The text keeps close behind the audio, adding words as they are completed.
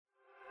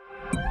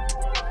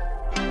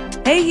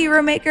Hey,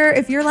 Hero Maker,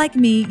 if you're like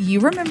me,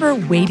 you remember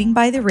waiting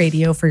by the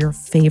radio for your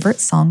favorite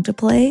song to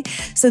play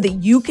so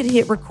that you could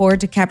hit record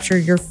to capture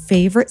your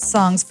favorite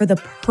songs for the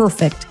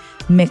perfect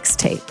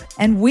mixtape.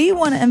 And we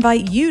want to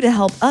invite you to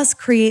help us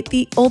create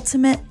the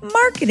ultimate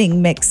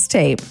marketing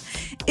mixtape.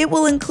 It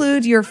will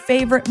include your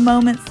favorite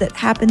moments that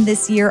happened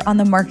this year on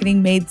the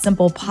Marketing Made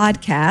Simple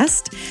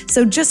podcast.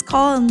 So just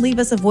call and leave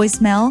us a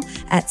voicemail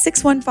at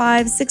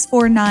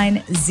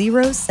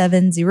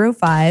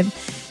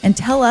 615-649-0705 and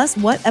tell us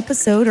what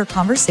episode or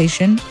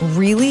conversation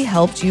really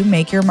helped you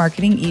make your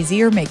marketing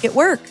easy or make it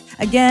work.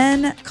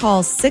 Again,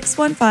 call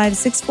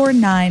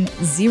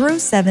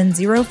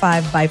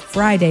 615-649-0705 by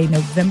Friday,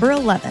 November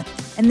 11th.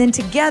 And then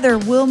together,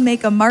 we'll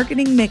make a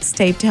marketing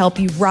mixtape to help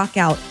you rock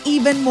out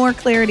even more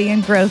clarity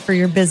and growth for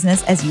your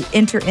business as you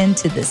enter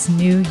into this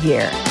new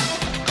year.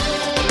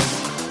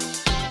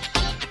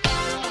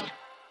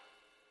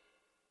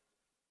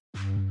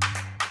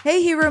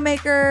 Hey, Hero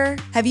Maker.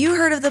 Have you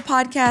heard of the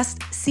podcast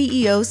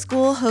CEO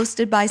School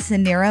hosted by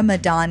Suneera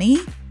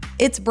Madani?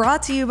 It's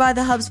brought to you by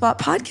the HubSpot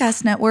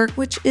Podcast Network,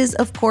 which is,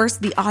 of course,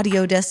 the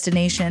audio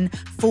destination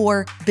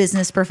for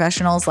business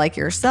professionals like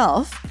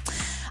yourself.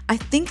 I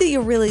think that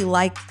you'll really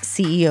like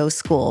CEO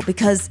School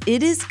because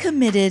it is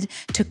committed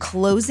to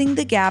closing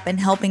the gap and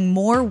helping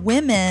more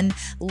women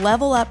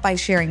level up by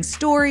sharing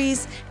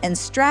stories and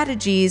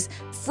strategies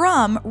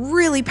from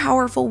really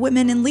powerful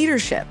women in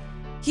leadership.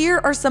 Here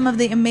are some of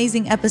the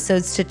amazing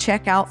episodes to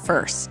check out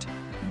first.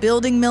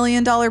 Building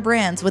million-dollar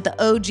brands with the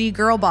OG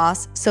girl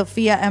boss,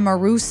 Sophia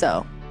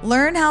Amoruso.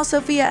 Learn how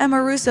Sophia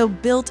Amoruso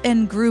built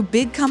and grew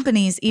big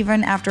companies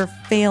even after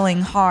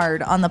failing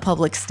hard on the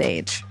public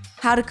stage.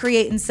 How to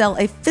create and sell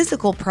a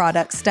physical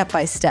product step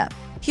by step.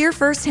 Hear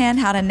firsthand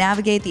how to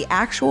navigate the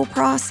actual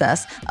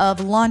process of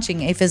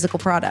launching a physical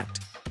product.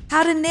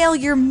 How to nail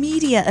your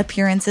media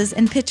appearances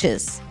and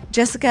pitches.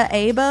 Jessica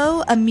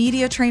Abo, a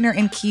media trainer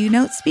and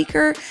keynote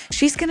speaker,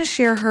 she's going to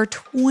share her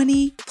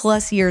 20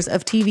 plus years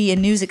of TV and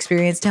news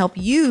experience to help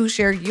you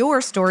share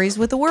your stories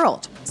with the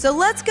world. So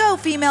let's go,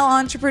 female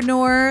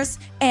entrepreneurs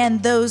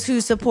and those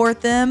who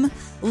support them.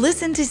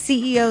 Listen to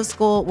CEO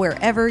School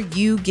wherever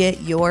you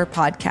get your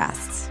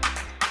podcasts.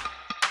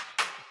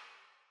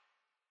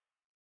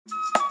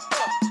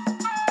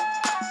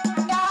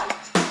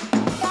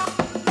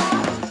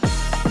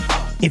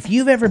 If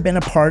you've ever been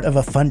a part of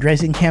a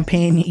fundraising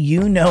campaign,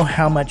 you know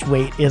how much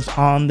weight is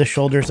on the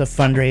shoulders of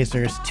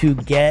fundraisers to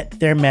get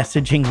their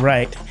messaging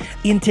right.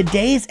 In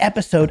today's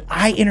episode,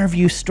 I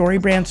interview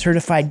StoryBrand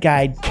certified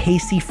guide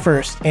Casey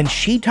First, and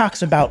she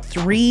talks about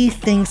 3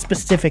 things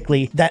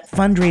specifically that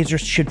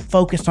fundraisers should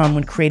focus on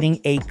when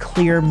creating a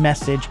clear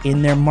message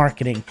in their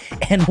marketing.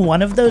 And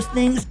one of those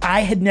things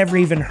I had never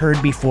even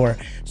heard before.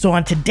 So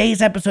on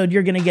today's episode,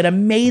 you're going to get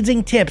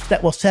amazing tips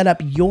that will set up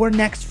your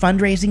next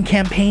fundraising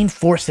campaign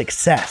for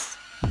success.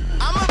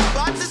 I'm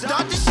about to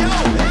start the show.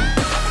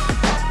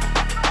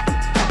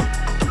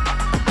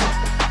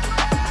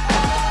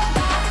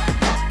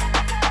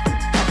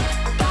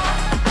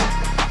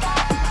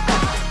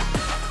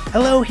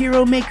 Hello,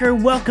 Hero Maker.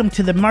 Welcome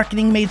to the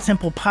Marketing Made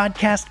Simple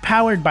podcast,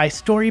 powered by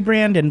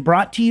StoryBrand and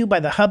brought to you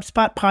by the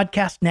HubSpot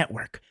Podcast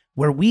Network,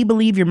 where we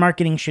believe your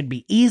marketing should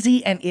be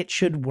easy and it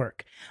should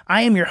work.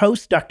 I am your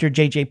host, Dr.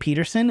 JJ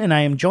Peterson, and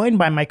I am joined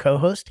by my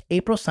co-host,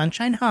 April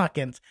Sunshine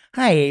Hawkins.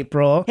 Hi,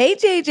 April. Hey,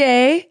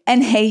 JJ.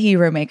 And hey,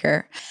 Hero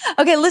Maker.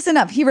 Okay, listen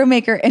up, Hero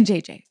Maker and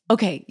JJ.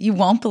 Okay, you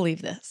won't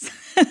believe this.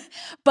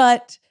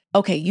 But,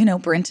 okay, you know,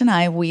 Brent and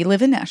I, we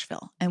live in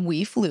Nashville, and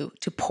we flew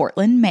to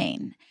Portland,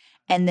 Maine.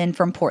 And then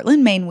from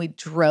Portland, Maine, we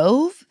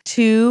drove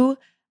to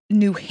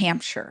New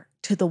Hampshire,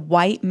 to the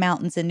White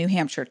Mountains in New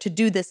Hampshire, to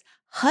do this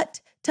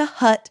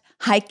hut-to-hut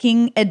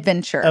hiking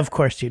adventure. Of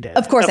course you did.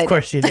 Of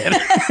course you did.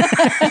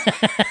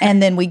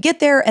 And then we get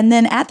there, and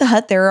then at the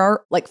hut, there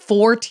are like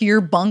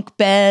 4-tier bunk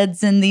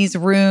beds in these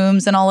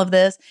rooms and all of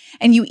this.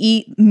 And you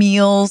eat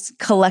meals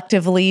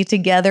collectively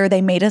together.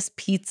 They made us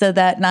pizza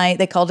that night.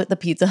 They called it the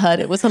Pizza Hut.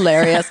 It was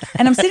hilarious.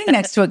 And I'm sitting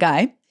next to a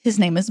guy. His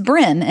name is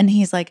Bryn. And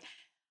he's like,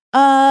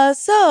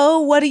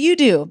 so what do you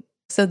do?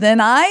 So then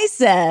I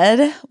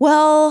said,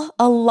 well,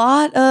 a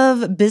lot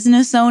of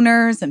business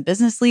owners and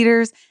business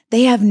leaders,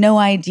 they have no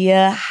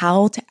idea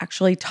how to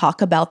actually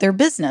talk about their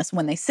business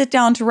when they sit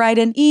down to write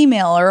an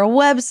email or a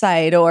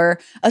website or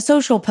a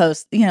social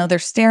post. You know, they're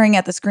staring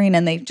at the screen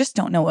and they just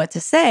don't know what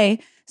to say.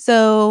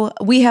 So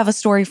we have a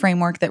story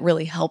framework that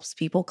really helps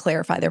people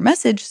clarify their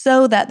message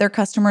so that their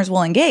customers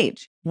will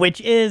engage.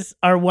 Which is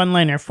our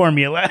one-liner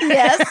formula.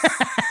 Yes.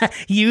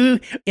 You,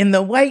 in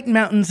the White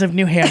Mountains of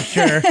New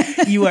Hampshire,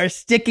 you are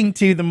sticking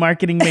to the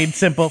Marketing Made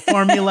Simple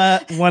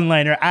formula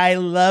one-liner. I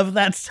love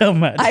that so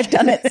much. I've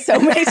done it so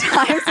many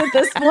times at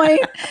this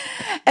point.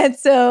 And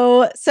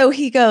so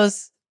he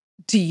goes,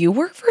 do you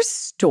work for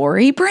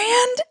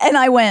StoryBrand? And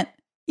I went,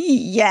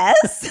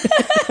 yes.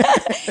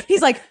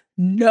 He's like,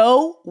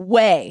 no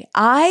way.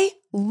 I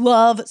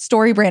love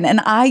StoryBrand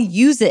and I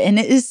use it and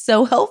it is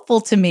so helpful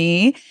to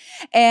me.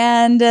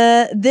 And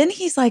then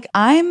he's like,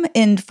 I'm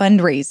in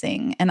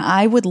fundraising and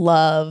I would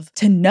love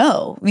to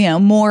know,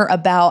 more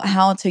about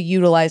how to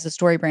utilize the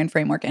StoryBrand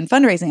framework in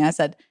fundraising. I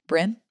said,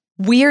 Bryn,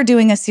 we are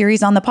doing a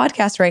series on the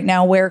podcast right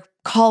now where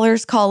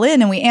callers call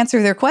in and we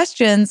answer their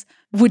questions.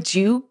 Would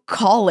you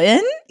call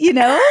in, and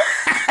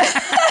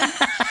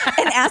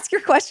ask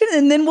your question,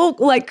 and then we'll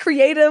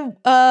create a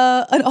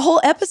whole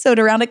episode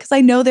around it, because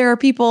I know there are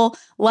people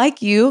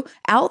like you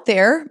out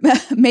there,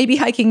 maybe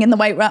hiking in the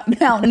White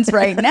Mountains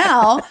right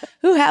now,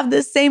 who have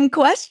this same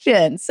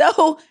question.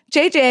 So,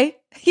 JJ,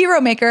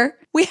 Hero Maker,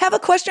 we have a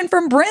question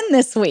from Bryn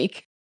this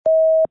week.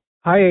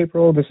 Hi,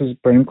 April. This is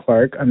Bryn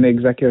Clark. I'm the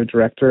executive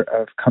director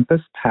of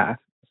Compass Path,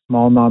 a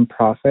small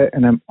nonprofit,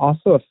 and I'm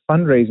also a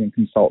fundraising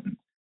consultant.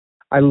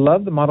 I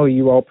love the model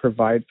you all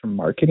provide for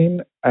marketing.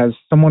 As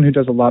someone who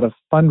does a lot of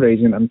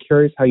fundraising, I'm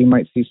curious how you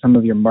might see some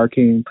of your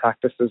marketing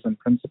practices and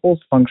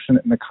principles function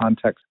in the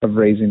context of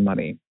raising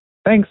money.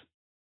 Thanks.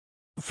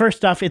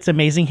 First off, it's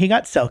amazing he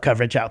got cell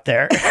coverage out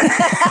there.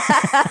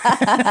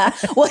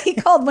 Well, he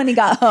called when he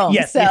got home.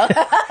 Yes. So. Okay.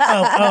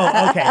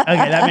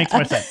 That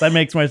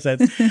makes more sense.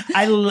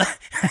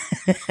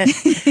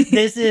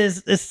 This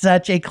is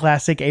such a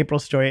classic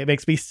April story. It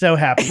makes me so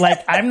happy.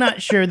 I'm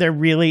not sure there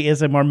really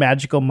is a more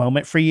magical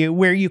moment for you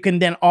where you can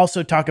then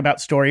also talk about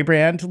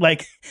StoryBrand.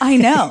 I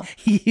know.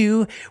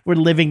 You were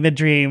living the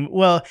dream.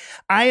 Well,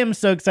 I am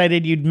so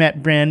excited you'd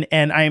met Bryn,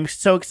 and I am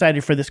so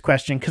excited for this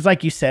question because,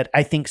 like you said,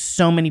 I think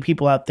so many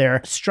people out there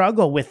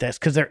struggle with this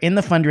because they're in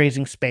the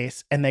fundraising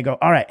space and they go,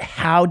 all right,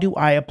 how do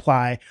I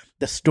apply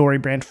the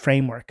StoryBrand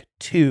framework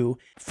to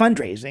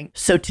fundraising?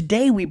 So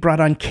today we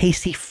brought on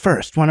Casey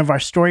First, one of our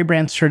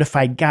StoryBrand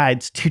certified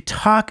guides, to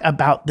talk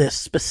about this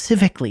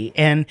specifically.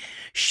 And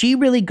she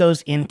really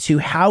goes into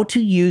how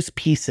to use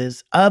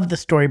pieces of the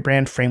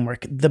StoryBrand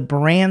framework, the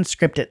brand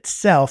script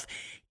itself,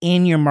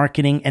 in your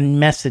marketing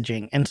and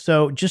messaging. And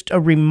so just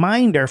a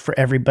reminder for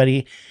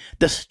everybody,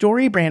 the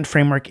StoryBrand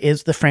framework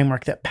is the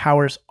framework that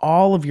powers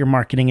all of your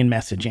marketing and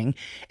messaging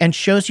and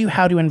shows you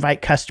how to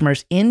invite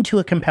customers into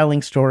a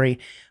compelling story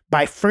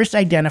by first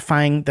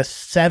identifying the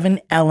 7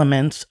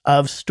 elements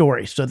of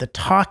story. So the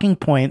talking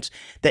points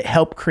that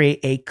help create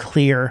a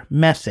clear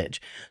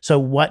message. So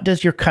what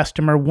does your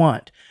customer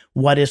want?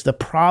 What is the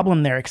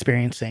problem they're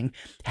experiencing?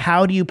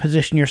 How do you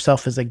position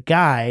yourself as a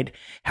guide?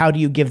 How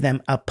do you give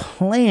them a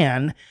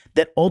plan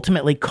that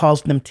ultimately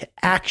calls them to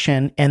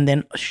action and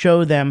then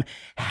show them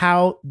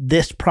how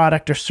this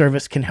product or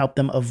service can help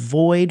them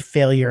avoid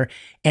failure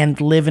and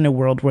live in a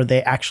world where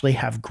they actually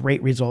have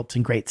great results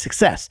and great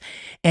success?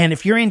 And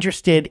if you're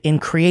interested in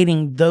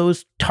creating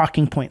those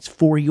talking points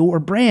for your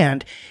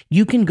brand,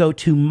 you can go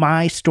to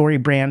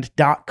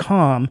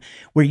mystorybrand.com,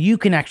 where you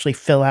can actually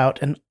fill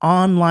out an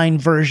online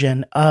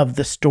version of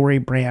the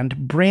StoryBrand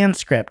brand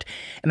script.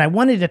 And I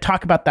wanted to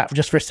talk about that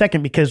just for a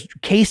second because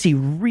Casey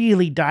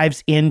really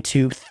dives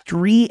into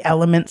 3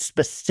 elements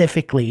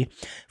specifically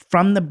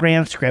from the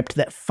brand script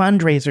that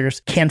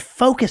fundraisers can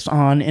focus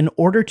on in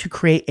order to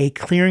create a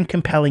clear and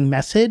compelling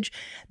message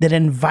that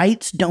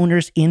invites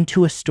donors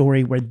into a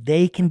story where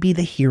they can be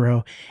the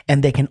hero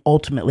and they can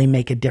ultimately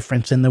make a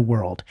difference in the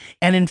world.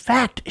 And in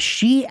fact,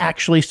 she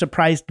actually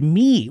surprised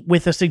me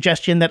with a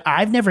suggestion that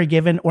I've never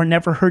given or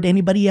never heard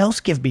anybody else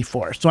give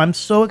before. So I'm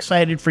so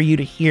excited for you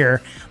to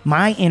hear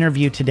my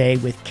interview today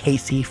with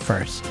Casey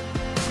First.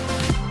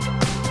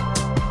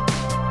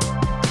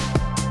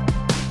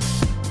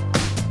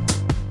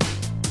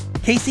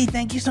 Casey,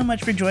 thank you so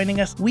much for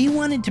joining us. We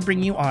wanted to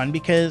bring you on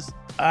because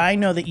I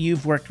know that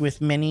you've worked with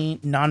many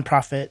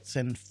nonprofits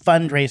and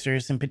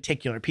fundraisers in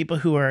particular, people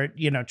who are,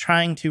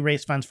 trying to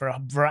raise funds for a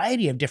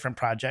variety of different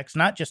projects,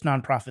 not just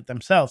nonprofit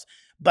themselves,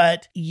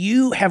 but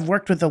you have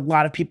worked with a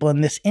lot of people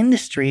in this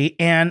industry.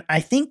 And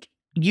I think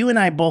you and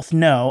I both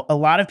know a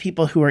lot of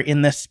people who are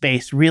in this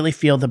space really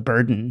feel the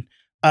burden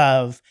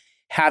of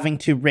having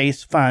to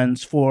raise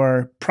funds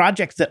for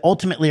projects that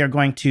ultimately are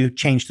going to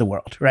change the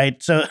world,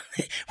 right? So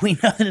we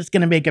know that it's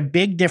going to make a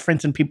big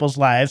difference in people's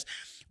lives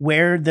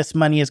where this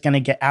money is going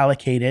to get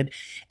allocated.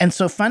 And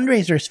so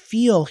fundraisers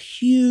feel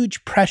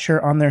huge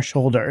pressure on their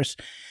shoulders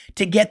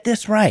to get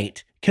this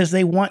right because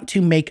they want to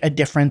make a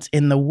difference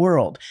in the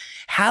world.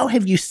 How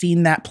have you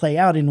seen that play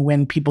out in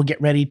when people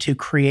get ready to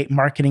create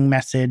marketing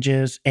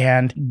messages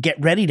and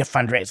get ready to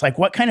fundraise?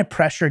 What kind of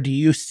pressure do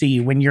you see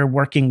when you're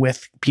working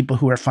with people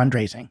who are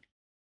fundraising?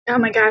 Oh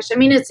my gosh. I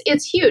mean,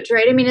 it's huge,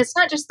 right? I mean, it's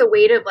not just the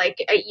weight of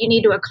you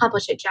need to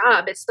accomplish a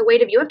job. It's the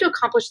weight of you have to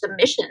accomplish the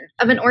mission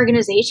of an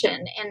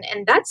organization.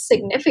 And that's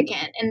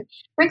significant. And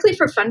frankly,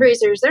 for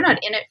fundraisers, they're not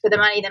in it for the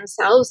money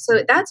themselves.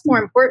 So that's more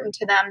important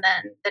to them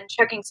than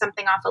checking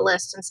something off a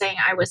list and saying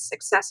I was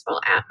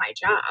successful at my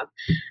job.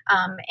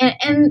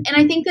 And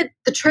I think that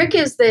the trick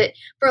is that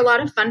for a lot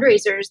of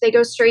fundraisers, they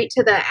go straight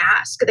to the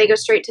ask, they go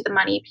straight to the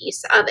money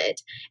piece of it.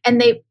 And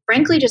they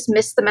frankly just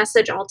miss the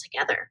message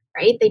altogether,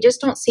 right? They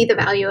just don't see the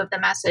value value of the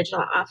message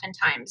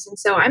oftentimes. And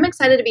so I'm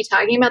excited to be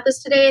talking about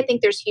this today. I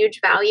think there's huge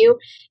value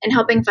in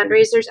helping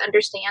fundraisers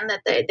understand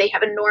that they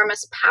have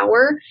enormous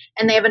power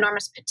and they have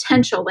enormous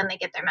potential when they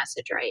get their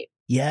message right.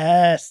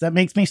 Yes, that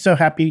makes me so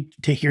happy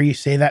to hear you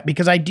say that,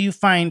 because I do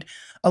find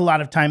a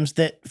lot of times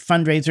that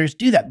fundraisers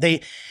do that.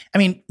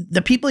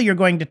 The people you're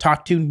going to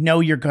talk to know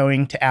you're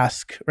going to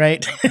ask,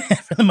 right?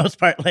 For the most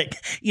part,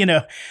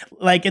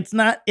 it's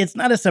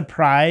not a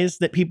surprise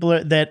that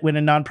that when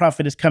a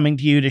nonprofit is coming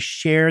to you to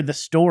share the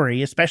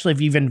story, especially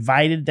if you've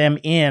invited them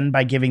in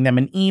by giving them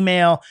an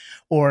email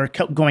or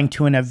going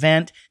to an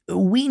event.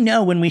 We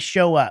know when we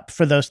show up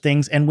for those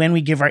things and when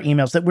we give our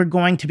emails that we're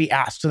going to be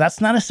asked. So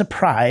that's not a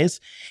surprise.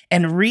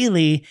 And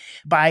really,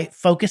 by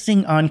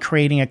focusing on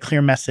creating a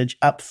clear message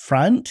up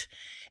front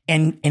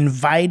and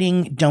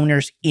inviting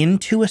donors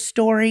into a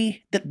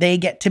story that they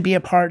get to be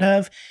a part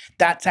of,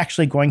 that's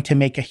actually going to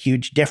make a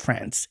huge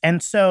difference.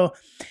 And so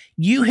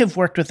you have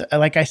worked with,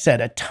 like I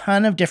said, a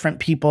ton of different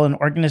people and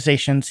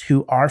organizations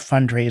who are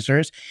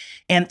fundraisers.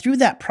 And through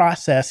that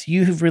process,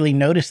 you have really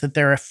noticed that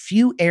there are a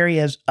few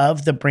areas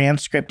of the brand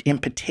script in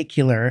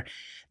particular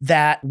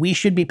that we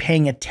should be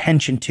paying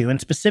attention to.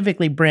 And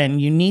specifically, Bryn,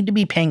 you need to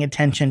be paying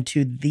attention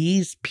to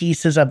these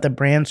pieces of the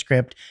brand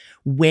script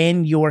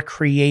when you're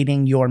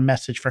creating your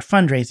message for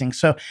fundraising.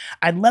 So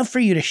I'd love for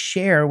you to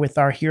share with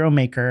our Hero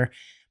Maker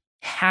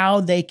how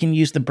they can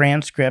use the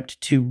brand script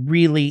to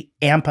really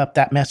amp up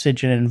that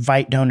message and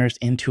invite donors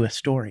into a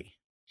story.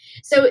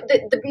 So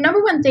the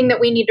number one thing that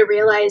we need to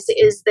realize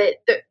is that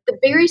the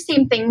very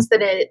same things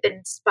that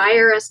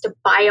inspire us to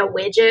buy a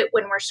widget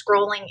when we're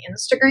scrolling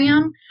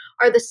Instagram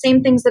are the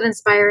same things that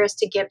inspire us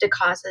to give to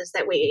causes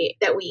that we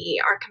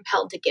are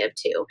compelled to give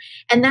to.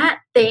 And that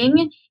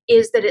thing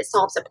is that it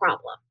solves a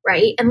problem,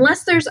 right?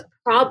 Unless there's a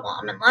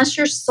problem, unless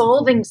you're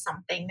solving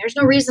something, there's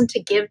no reason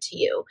to give to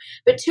you.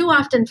 But too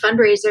often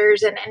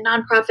fundraisers and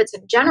nonprofits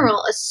in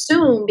general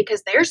assume,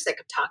 because they're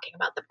sick of talking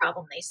about the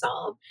problem they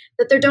solve,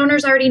 that their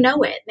donors already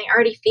know it and they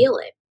already feel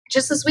it.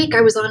 Just this week,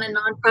 I was on a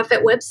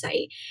nonprofit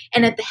website,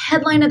 and at the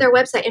headline of their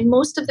website, and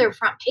most of their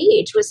front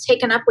page was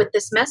taken up with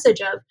this message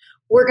of,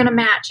 we're going to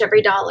match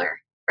every dollar,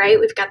 right?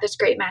 We've got this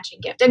great matching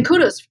gift. And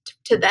kudos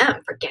to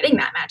them for getting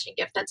that matching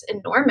gift. That's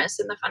enormous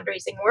in the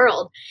fundraising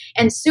world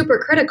and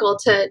super critical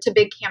to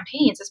big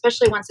campaigns,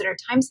 especially ones that are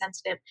time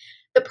sensitive.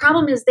 The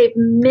problem is they've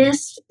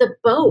missed the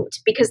boat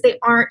because they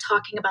aren't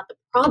talking about the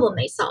problem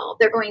they solve.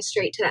 They're going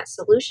straight to that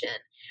solution.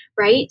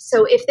 Right?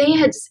 So if they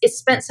had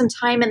spent some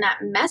time in that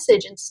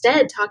message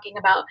instead talking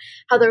about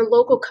how their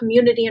local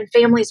community and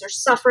families are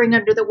suffering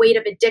under the weight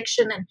of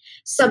addiction and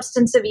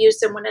substance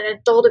abuse, and when an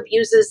adult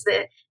abuses,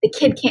 the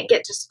kid can't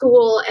get to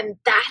school, and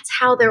that's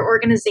how their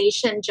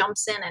organization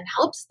jumps in and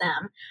helps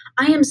them,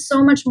 I am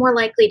so much more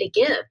likely to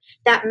give.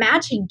 That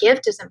matching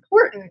gift is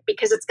important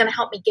because it's going to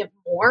help me give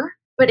more.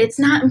 But it's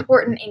not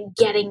important in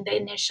getting the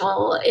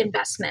initial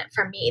investment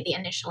from me, the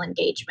initial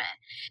engagement.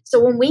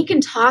 So when we can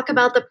talk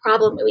about the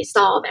problem that we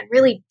solve and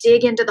really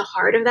dig into the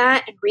heart of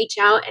that and reach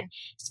out and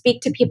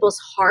speak to people's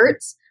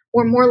hearts,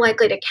 we're more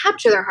likely to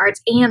capture their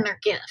hearts and their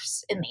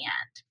gifts in the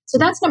end. So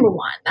that's number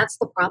one. That's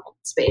the problem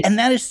space. And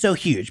that is so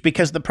huge,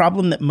 because the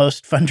problem that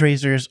most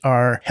fundraisers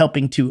are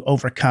helping to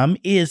overcome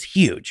is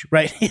huge,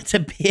 right? It's a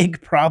big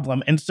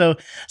problem. And so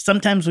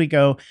sometimes we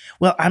go,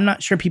 well, I'm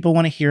not sure people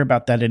want to hear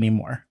about that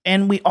anymore.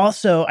 And we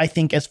also, I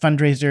think, as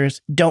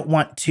fundraisers, don't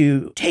want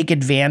to take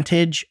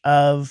advantage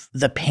of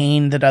the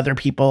pain that other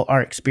people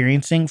are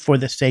experiencing for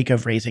the sake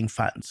of raising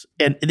funds.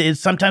 And it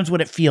is sometimes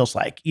what it feels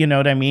like. You know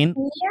what I mean?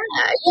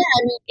 Yeah.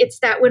 I mean, it's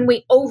that when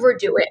we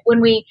overdo it, when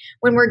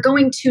we're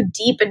going too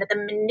deep into the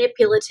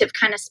manipulative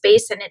kind of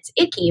space, and it's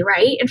icky,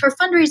 right? And for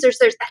fundraisers,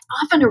 that's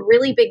often a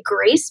really big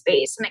gray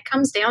space, and it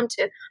comes down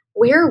to,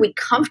 where are we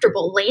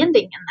comfortable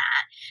landing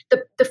in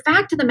that? The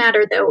fact of the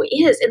matter, though,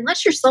 is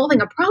unless you're solving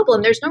a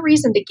problem, there's no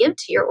reason to give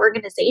to your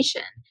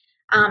organization.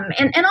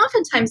 And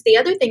oftentimes the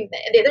other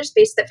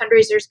space that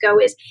fundraisers go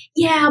is,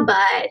 yeah,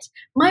 but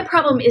my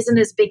problem isn't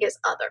as big as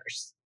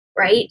others.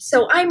 Right?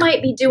 So I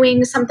might be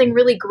doing something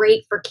really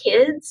great for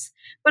kids,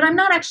 but I'm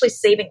not actually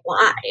saving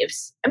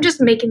lives. I'm just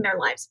making their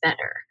lives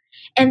better.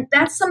 And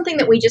that's something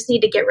that we just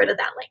need to get rid of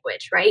that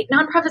language, right?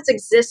 Nonprofits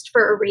exist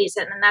for a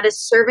reason, and that is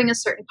serving a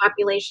certain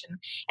population.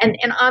 And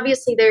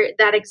obviously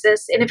that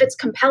exists. And if it's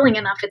compelling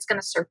enough, it's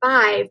going to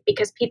survive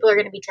because people are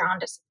going to be drawn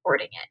to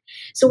supporting it.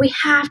 So we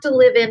have to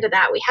live into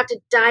that. We have to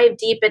dive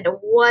deep into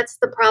what's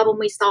the problem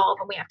we solve,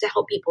 and we have to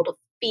help people to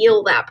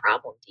feel that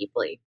problem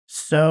deeply.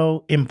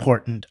 So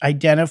important.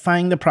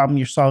 Identifying the problem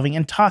you're solving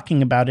and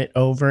talking about it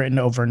over and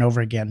over and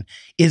over again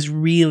is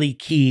really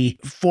key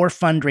for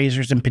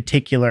fundraisers in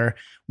particular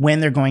when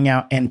they're going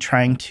out and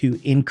trying to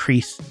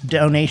increase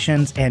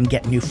donations and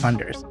get new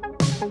funders.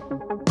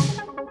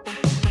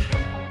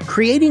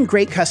 Creating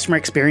great customer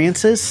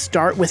experiences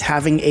start with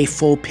having a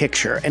full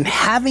picture, and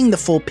having the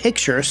full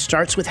picture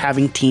starts with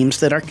having teams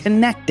that are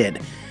connected.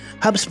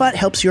 HubSpot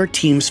helps your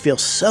teams feel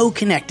so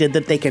connected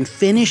that they can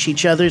finish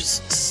each other's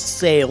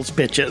sales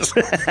pitches.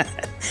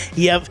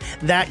 Yep,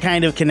 that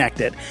kind of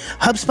connected.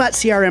 HubSpot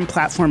CRM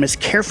platform is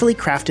carefully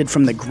crafted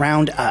from the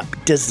ground up,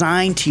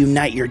 designed to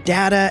unite your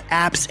data,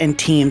 apps, and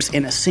teams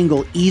in a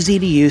single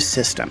easy-to-use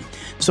system.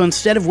 So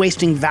instead of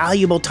wasting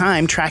valuable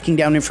time tracking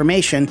down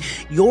information,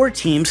 your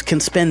teams can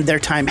spend their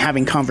time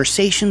having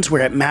conversations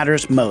where it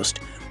matters most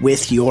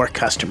with your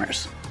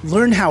customers.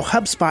 Learn how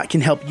HubSpot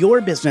can help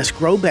your business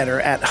grow better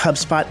at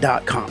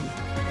HubSpot.com.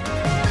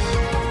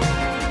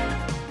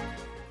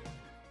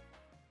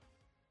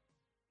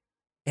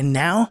 And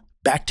now,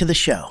 back to the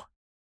show.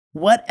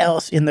 What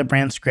else in the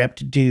brand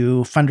script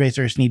do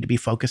fundraisers need to be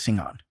focusing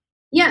on?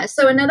 Yeah,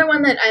 so another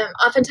one that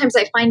oftentimes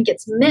I find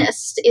gets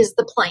missed is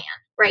the plan,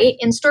 right?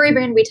 In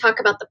StoryBrand, we talk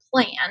about the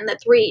plan,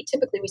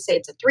 typically we say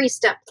it's a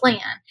 3-step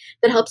plan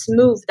that helps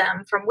move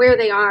them from where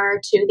they are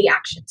to the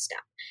action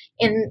step.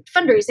 In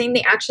fundraising,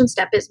 the action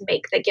step is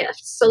make the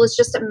gift. So let's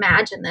just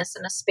imagine this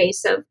in a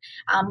space of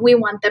we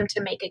want them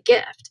to make a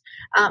gift.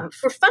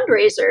 For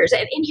fundraisers,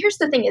 and here's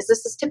the thing is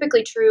this is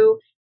typically true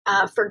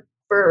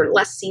for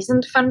less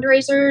seasoned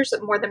fundraisers,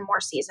 more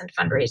seasoned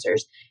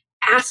fundraisers.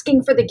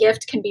 Asking for the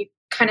gift can be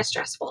kind of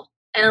stressful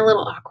and a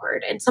little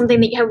awkward and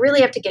something that you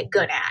really have to get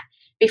good at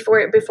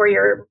before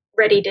you're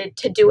ready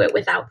to do it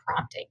without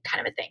prompting,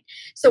 kind of a thing.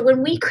 So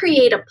when we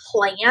create a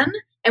plan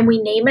and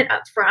we name it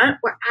up front,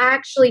 we're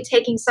actually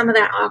taking some of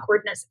that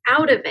awkwardness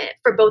out of it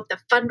for both the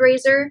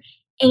fundraiser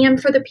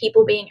and for the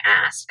people being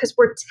asked, because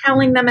we're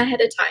telling them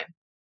ahead of time,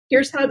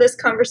 here's how this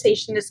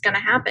conversation is going to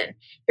happen.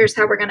 Here's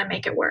how we're going to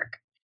make it work.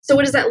 So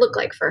what does that look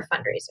like for a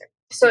fundraiser?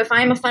 So if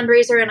I'm a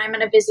fundraiser and I'm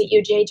going to visit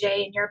you,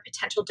 JJ, and you're a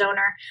potential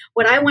donor,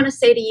 what I want to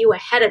say to you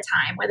ahead of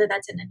time, whether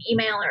that's in an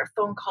email or a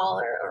phone call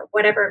or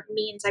whatever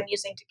means I'm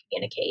using to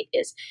communicate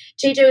is,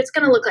 JJ, it's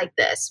going to look like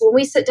this. When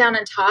we sit down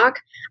and talk,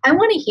 I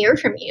want to hear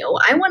from you.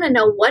 I want to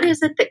know what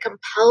is it that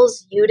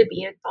compels you to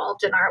be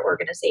involved in our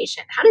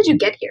organization? How did you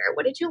get here?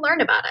 What did you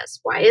learn about us?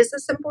 Why is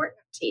this important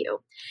to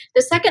you?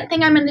 The second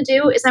thing I'm going to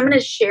do is I'm going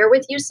to share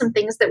with you some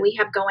things that we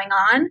have going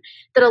on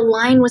that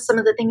align with some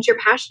of the things you're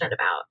passionate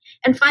about.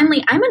 And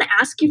finally, I'm going to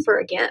ask you for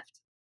a gift.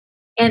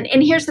 And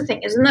here's the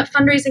thing, is in that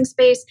fundraising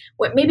space,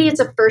 maybe it's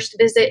a first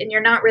visit and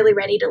you're not really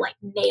ready to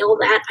nail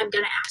that. I'm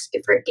going to ask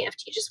you for a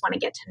gift. You just want to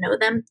get to know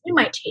them. You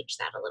might change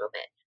that a little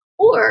bit.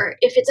 Or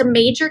if it's a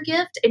major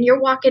gift and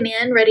you're walking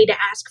in ready to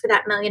ask for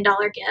that $1 million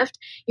gift,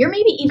 you're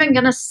maybe even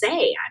going to say,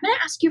 I'm going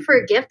to ask you for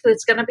a gift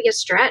that's going to be a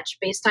stretch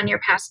based on your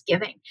past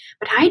giving.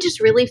 But I just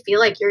really feel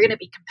like you're going to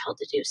be compelled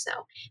to do so.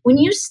 When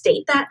you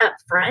state that up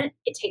front,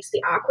 it takes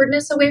the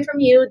awkwardness away from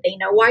you. They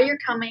know why you're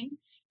coming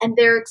and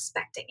they're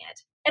expecting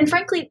it. And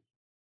frankly,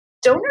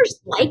 donors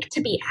like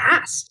to be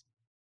asked,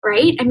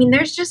 right? I mean,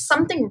 there's just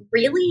something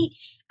really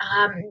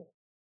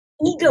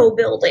ego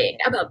building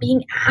about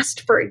being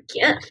asked for a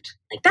gift.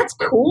 That's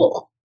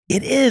cool.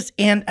 It is.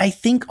 And I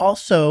think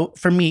also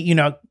for me,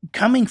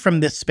 coming from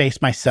this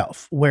space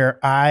myself, where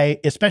I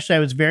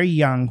was very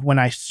young when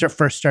I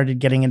first started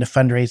getting into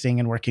fundraising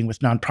and working with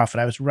nonprofit.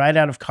 I was right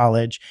out of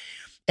college.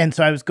 And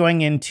so I was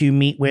going in to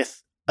meet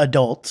with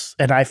adults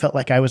and I felt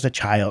like I was a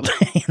child,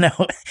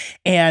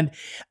 and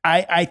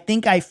I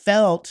think I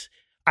felt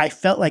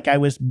like I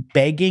was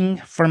begging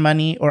for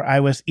money, or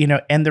I was,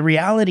 and the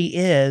reality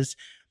is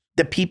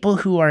the people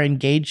who are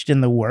engaged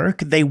in the work,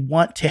 they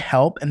want to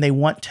help and they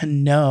want to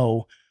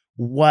know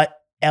what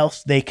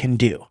else they can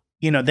do.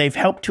 They've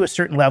helped to a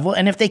certain level.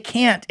 And if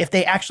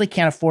they actually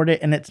can't afford it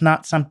and it's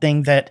not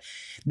something that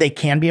they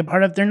can be a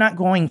part of, they're not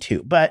going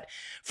to. But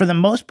for the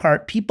most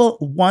part, people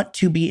want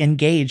to be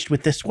engaged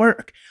with this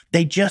work.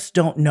 They just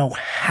don't know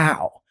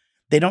how.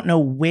 They don't know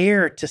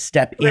where to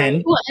step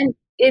in. Well,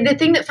 and the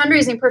thing that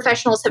fundraising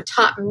professionals have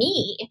taught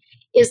me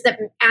is that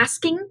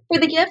asking for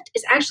the gift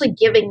is actually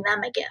giving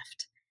them a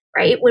gift.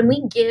 Right? When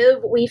we give,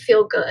 we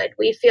feel good.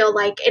 We feel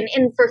like,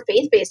 and for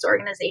faith-based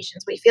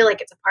organizations, we feel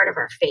like it's a part of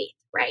our faith,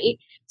 right?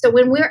 So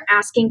when we're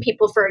asking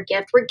people for a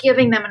gift, we're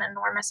giving them an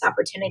enormous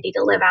opportunity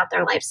to live out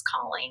their life's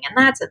calling. And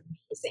that's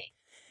amazing.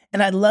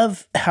 And I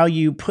love how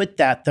you put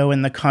that, though,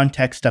 in the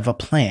context of a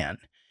plan.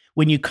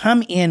 When you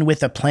come in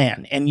with a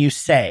plan and you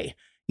say,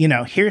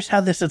 here's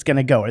how this is going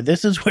to go, or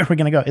this is where we're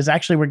going to go, is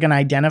actually we're going to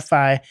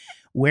identify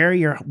where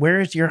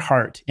is your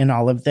heart in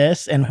all of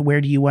this and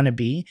where do you want to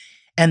be?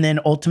 And then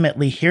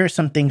ultimately, here are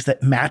some things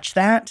that match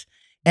that.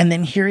 And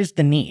then here's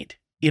the need.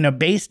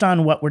 Based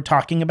on what we're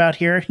talking about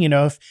here,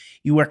 if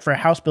you work for a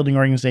house building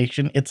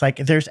organization, it's like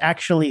there's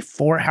actually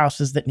 4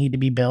 houses that need to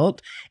be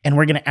built, and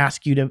we're going to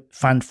ask you to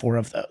fund 4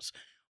 of those.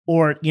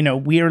 Or,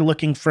 we are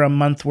looking for a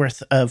month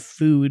worth of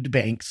food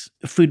bank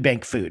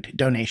food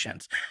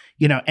donations,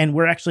 and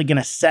we're actually going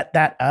to set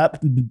that up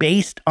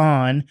based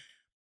on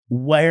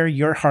where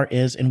your heart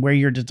is and where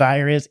your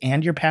desire is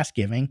and your past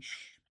giving.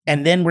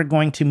 And then we're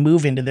going to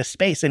move into this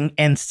space,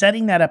 and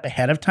setting that up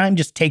ahead of time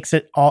just takes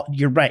it all.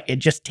 You're right. It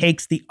just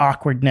takes the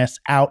awkwardness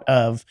out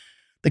of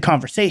the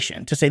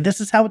conversation to say,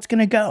 this is how it's going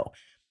to go.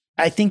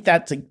 I think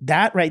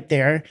that right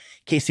there,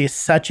 Casey, is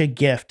such a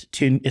gift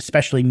to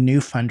especially new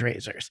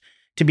fundraisers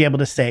to be able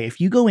to say,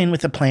 if you go in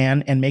with a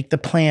plan and make the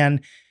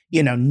plan,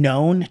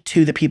 known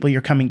to the people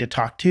you're coming to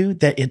talk to,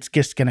 that it's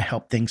just going to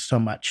help things so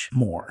much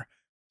more.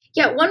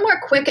 Yeah, one more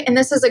quick, and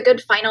this is a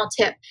good final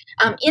tip.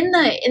 In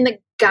the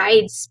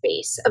guide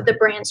space of the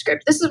brand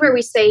script, this is where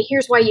we say,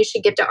 here's why you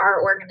should give to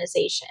our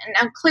organization.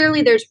 Now,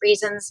 clearly there's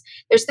reasons,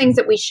 there's things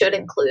that we should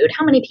include,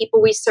 how many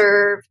people we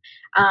serve,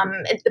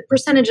 the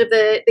percentage of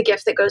the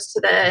gift that goes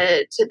to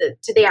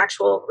the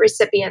actual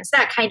recipients,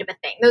 that kind of a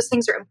thing. Those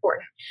things are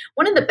important.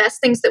 One of the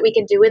best things that we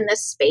can do in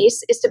this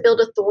space is to build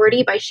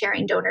authority by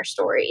sharing donor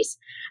stories.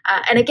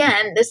 And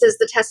again, this is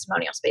the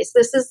testimonial space.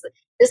 This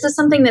is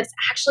something that's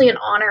actually an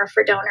honor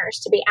for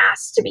donors to be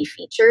asked to be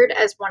featured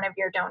as one of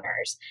your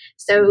donors.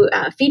 So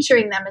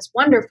featuring them is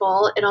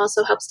wonderful. It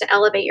also helps to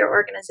elevate your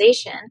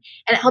organization,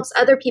 and it helps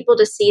other people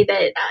to see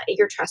that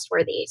you're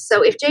trustworthy.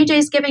 So if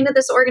JJ's giving to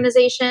this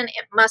organization,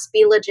 it must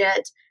be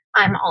legit.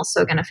 I'm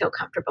also going to feel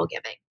comfortable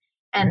giving.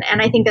 And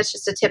I think that's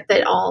just a tip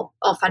that all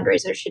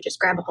fundraisers should just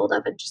grab a hold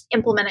of and just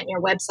implement it in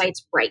your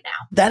websites right now.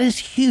 That is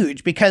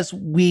huge, because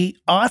we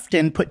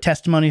often put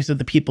testimonies of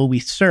the people we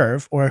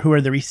serve or who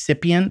are the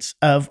recipients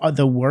of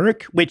the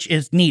work, which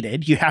is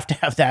needed. You have to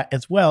have that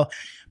as well.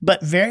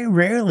 But very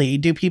rarely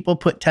do people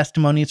put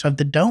testimonies of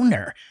the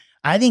donor.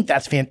 I think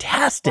that's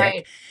fantastic,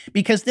 right?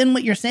 Because then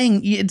what you're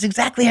saying, it's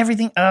exactly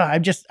everything. I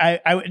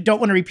don't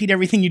want to repeat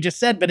everything you just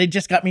said, but it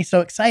just got me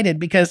so excited,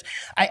 because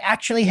I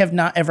actually have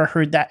not ever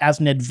heard that as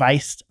an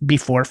advice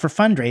before for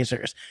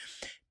fundraisers.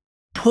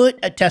 Put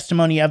a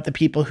testimony of the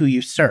people who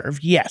you serve.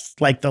 Yes,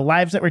 like the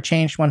lives that were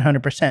changed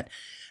 100%,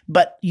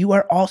 but you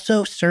are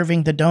also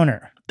serving the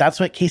donor. That's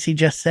what Casey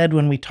just said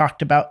when we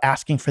talked about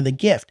asking for the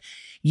gift.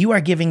 You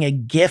are giving a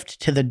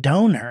gift to the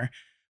donor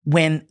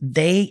when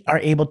they are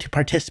able to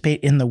participate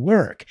in the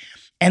work.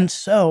 And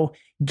so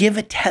give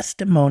a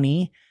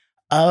testimony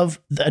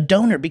of the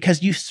donor,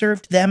 because you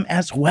served them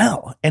as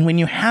well. And when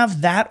you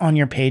have that on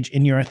your page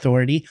in your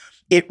authority,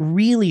 it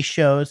really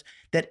shows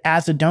that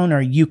as a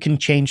donor, you can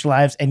change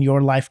lives and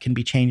your life can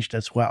be changed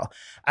as well.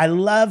 I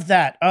love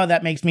that. Oh,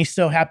 that makes me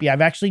so happy. I've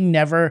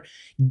never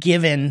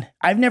given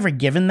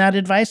that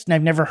advice, and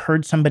I've never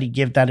heard somebody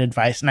give that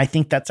advice. And I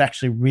think that's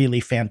actually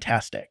really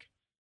fantastic.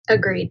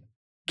 Agreed.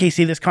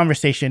 Casey, this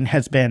conversation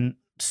has been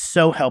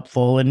so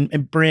helpful.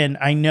 And Bryn,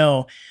 I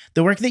know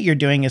the work that you're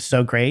doing is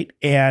so great.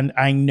 And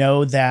I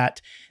know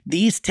that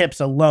these tips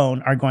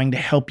alone are going to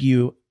help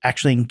you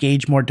actually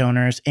engage more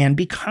donors and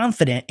be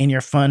confident in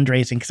your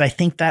fundraising. Because I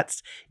think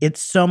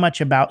it's so much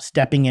about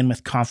stepping in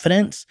with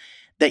confidence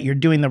that you're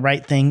doing the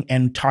right thing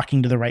and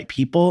talking to the right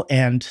people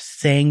and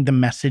saying the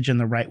message in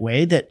the right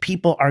way, that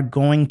people are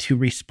going to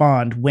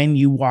respond when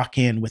you walk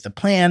in with a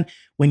plan,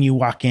 when you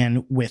walk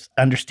in with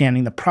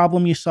understanding the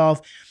problem you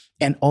solve,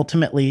 and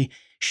ultimately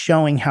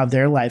showing how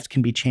their lives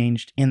can be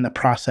changed in the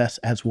process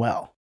as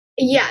well.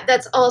 Yeah,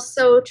 that's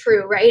also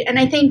true, right? And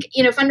I think,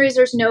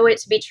 fundraisers know it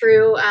to be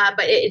true,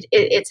 but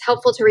it's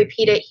helpful to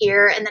repeat it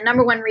here. And the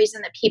number one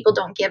reason that people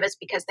don't give is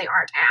because they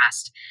aren't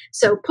asked.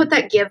 So put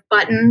that give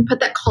button, put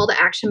that call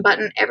to action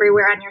button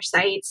everywhere on your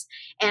sites,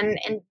 and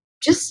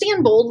just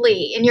stand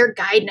boldly in your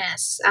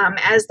guidance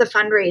as the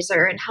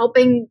fundraiser, and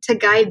helping to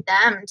guide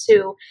them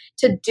to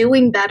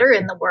doing better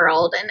in the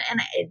world.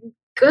 And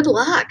good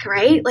luck,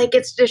 right? Like,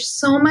 there's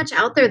so much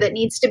out there that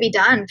needs to be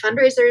done.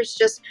 Fundraisers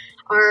just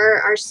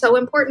are so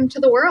important to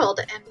the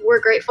world, and we're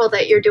grateful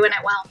that you're doing it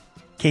well.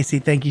 Casey,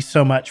 thank you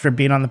so much for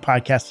being on the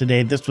podcast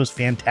today. This was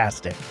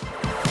fantastic.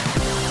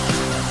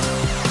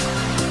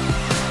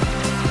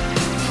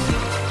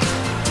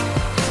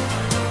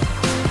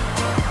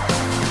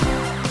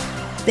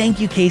 Thank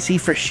you, Casey,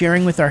 for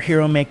sharing with our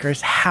hero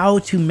makers how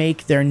to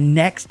make their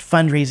next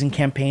fundraising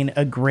campaign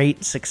a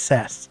great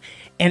success.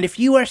 And if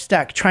you are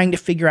stuck trying to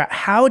figure out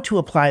how to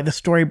apply the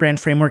StoryBrand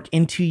framework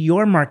into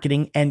your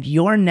marketing and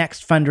your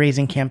next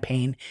fundraising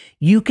campaign,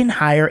 you can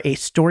hire a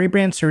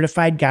StoryBrand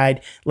certified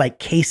guide like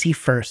Casey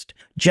first.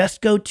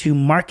 Just go to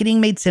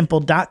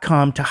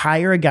marketingmadesimple.com to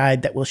hire a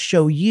guide that will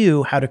show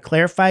you how to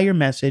clarify your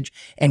message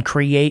and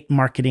create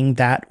marketing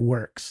that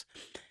works.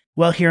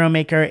 Well, Hero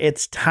Maker,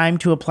 it's time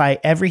to apply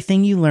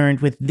everything you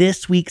learned with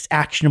this week's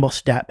actionable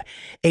step,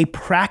 a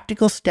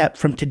practical step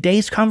from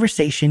today's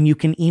conversation you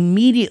can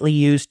immediately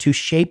use to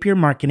shape your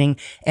marketing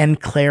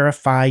and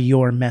clarify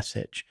your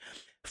message.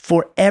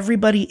 For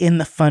everybody in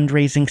the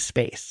fundraising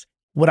space,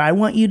 what I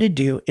want you to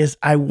do is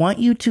I want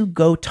you to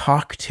go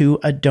talk to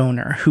a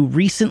donor who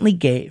recently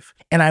gave,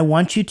 and I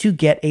want you to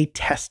get a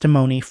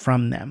testimony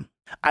from them.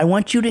 I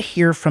want you to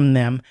hear from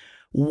them.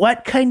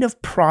 What kind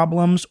of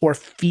problems or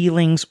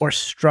feelings or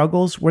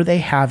struggles were they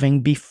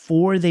having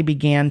before they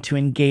began to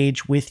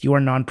engage with your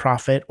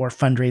nonprofit or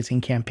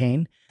fundraising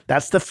campaign?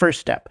 That's the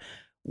first step.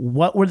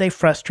 What were they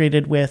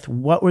frustrated with?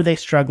 What were they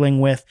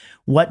struggling with?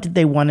 What did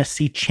they want to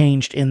see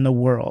changed in the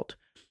world?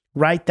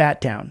 Write that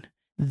down.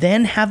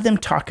 Then have them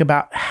talk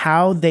about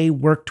how they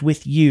worked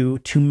with you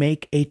to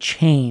make a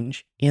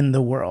change in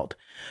the world.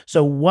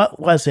 So what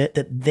was it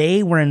that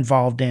they were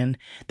involved in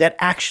that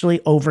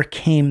actually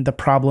overcame the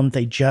problem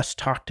they just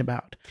talked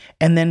about?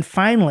 And then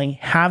finally,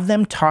 have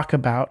them talk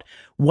about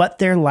what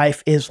their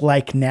life is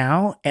like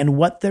now and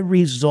what the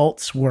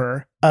results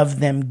were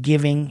of them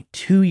giving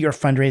to your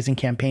fundraising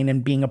campaign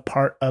and being a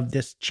part of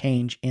this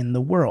change in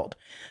the world.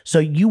 So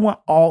you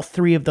want all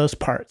three of those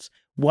parts.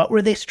 What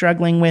were they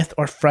struggling with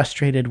or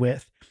frustrated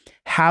with?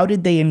 How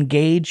did they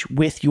engage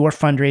with your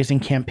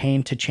fundraising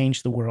campaign to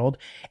change the world?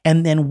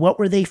 And then what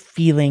were they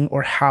feeling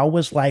or how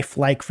was life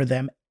like for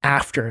them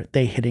after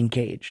they had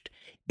engaged?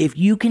 If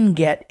you can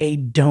get a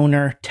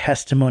donor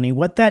testimony,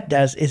 what that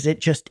does is it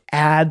just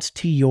adds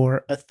to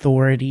your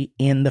authority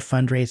in the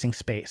fundraising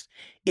space.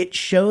 It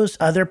shows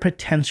other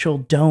potential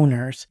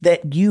donors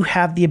that you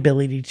have the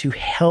ability to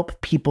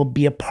help people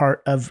be a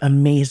part of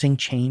amazing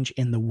change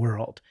in the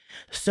world.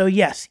 So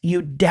yes,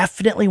 you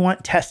definitely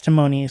want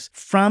testimonies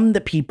from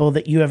the people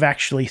that you have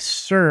actually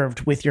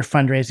served with your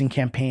fundraising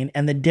campaign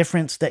and the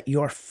difference that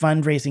your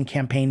fundraising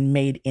campaign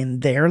made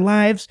in their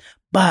lives.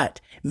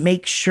 But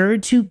make sure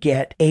to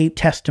get a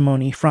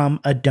testimony from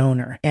a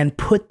donor and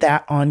put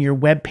that on your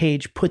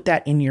webpage, put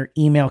that in your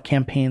email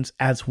campaigns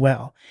as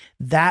well.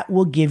 That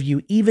will give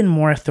you even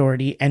more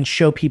authority and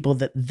show people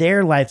that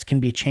their lives can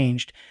be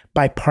changed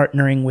by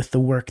partnering with the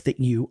work that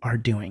you are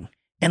doing.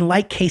 And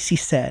like Casey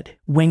said,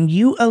 when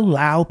you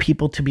allow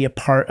people to be a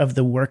part of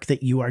the work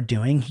that you are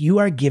doing, you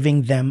are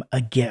giving them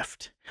a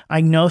gift. I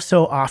know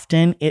so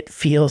often it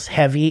feels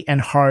heavy and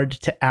hard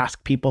to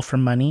ask people for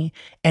money.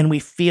 And we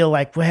feel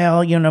like,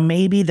 well,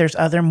 maybe there's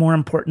other more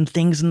important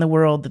things in the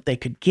world that they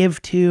could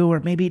give to, or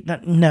maybe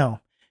not.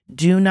 No.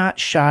 Do not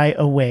shy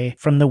away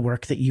from the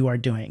work that you are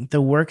doing.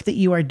 The work that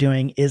you are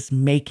doing is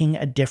making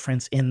a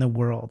difference in the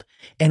world.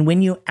 And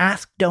when you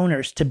ask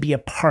donors to be a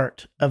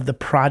part of the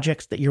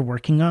projects that you're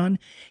working on,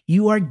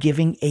 you are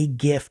giving a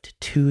gift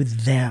to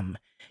them.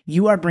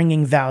 You are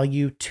bringing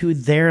value to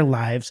their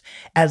lives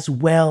as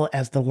well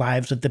as the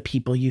lives of the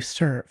people you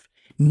serve.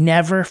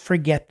 Never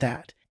forget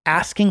that.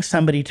 Asking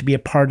somebody to be a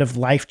part of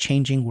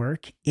life-changing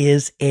work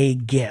is a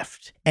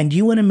gift. And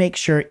you want to make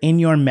sure in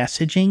your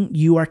messaging,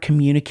 you are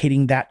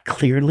communicating that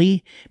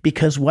clearly,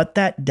 because what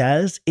that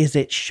does is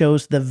it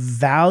shows the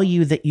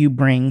value that you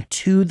bring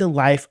to the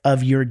life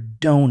of your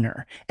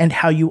donor and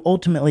how you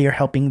ultimately are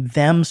helping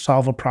them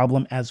solve a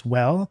problem as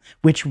well,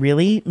 which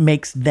really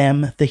makes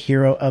them the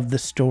hero of the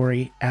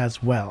story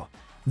as well.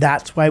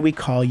 That's why we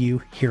call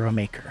you Hero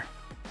Maker.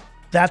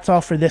 That's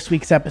all for this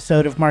week's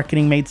episode of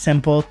Marketing Made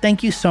Simple.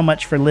 Thank you so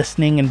much for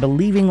listening and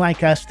believing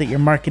like us that your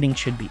marketing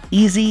should be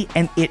easy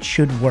and it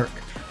should work.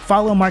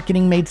 Follow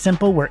Marketing Made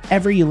Simple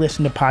wherever you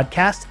listen to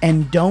podcasts,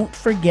 and don't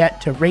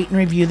forget to rate and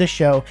review the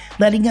show,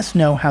 letting us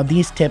know how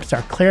these tips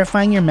are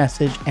clarifying your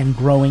message and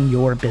growing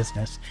your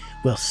business.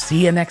 We'll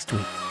see you next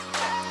week.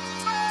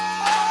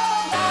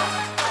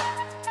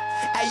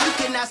 Hey, you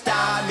cannot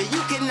stop me,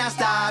 you cannot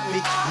stop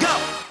me. Go!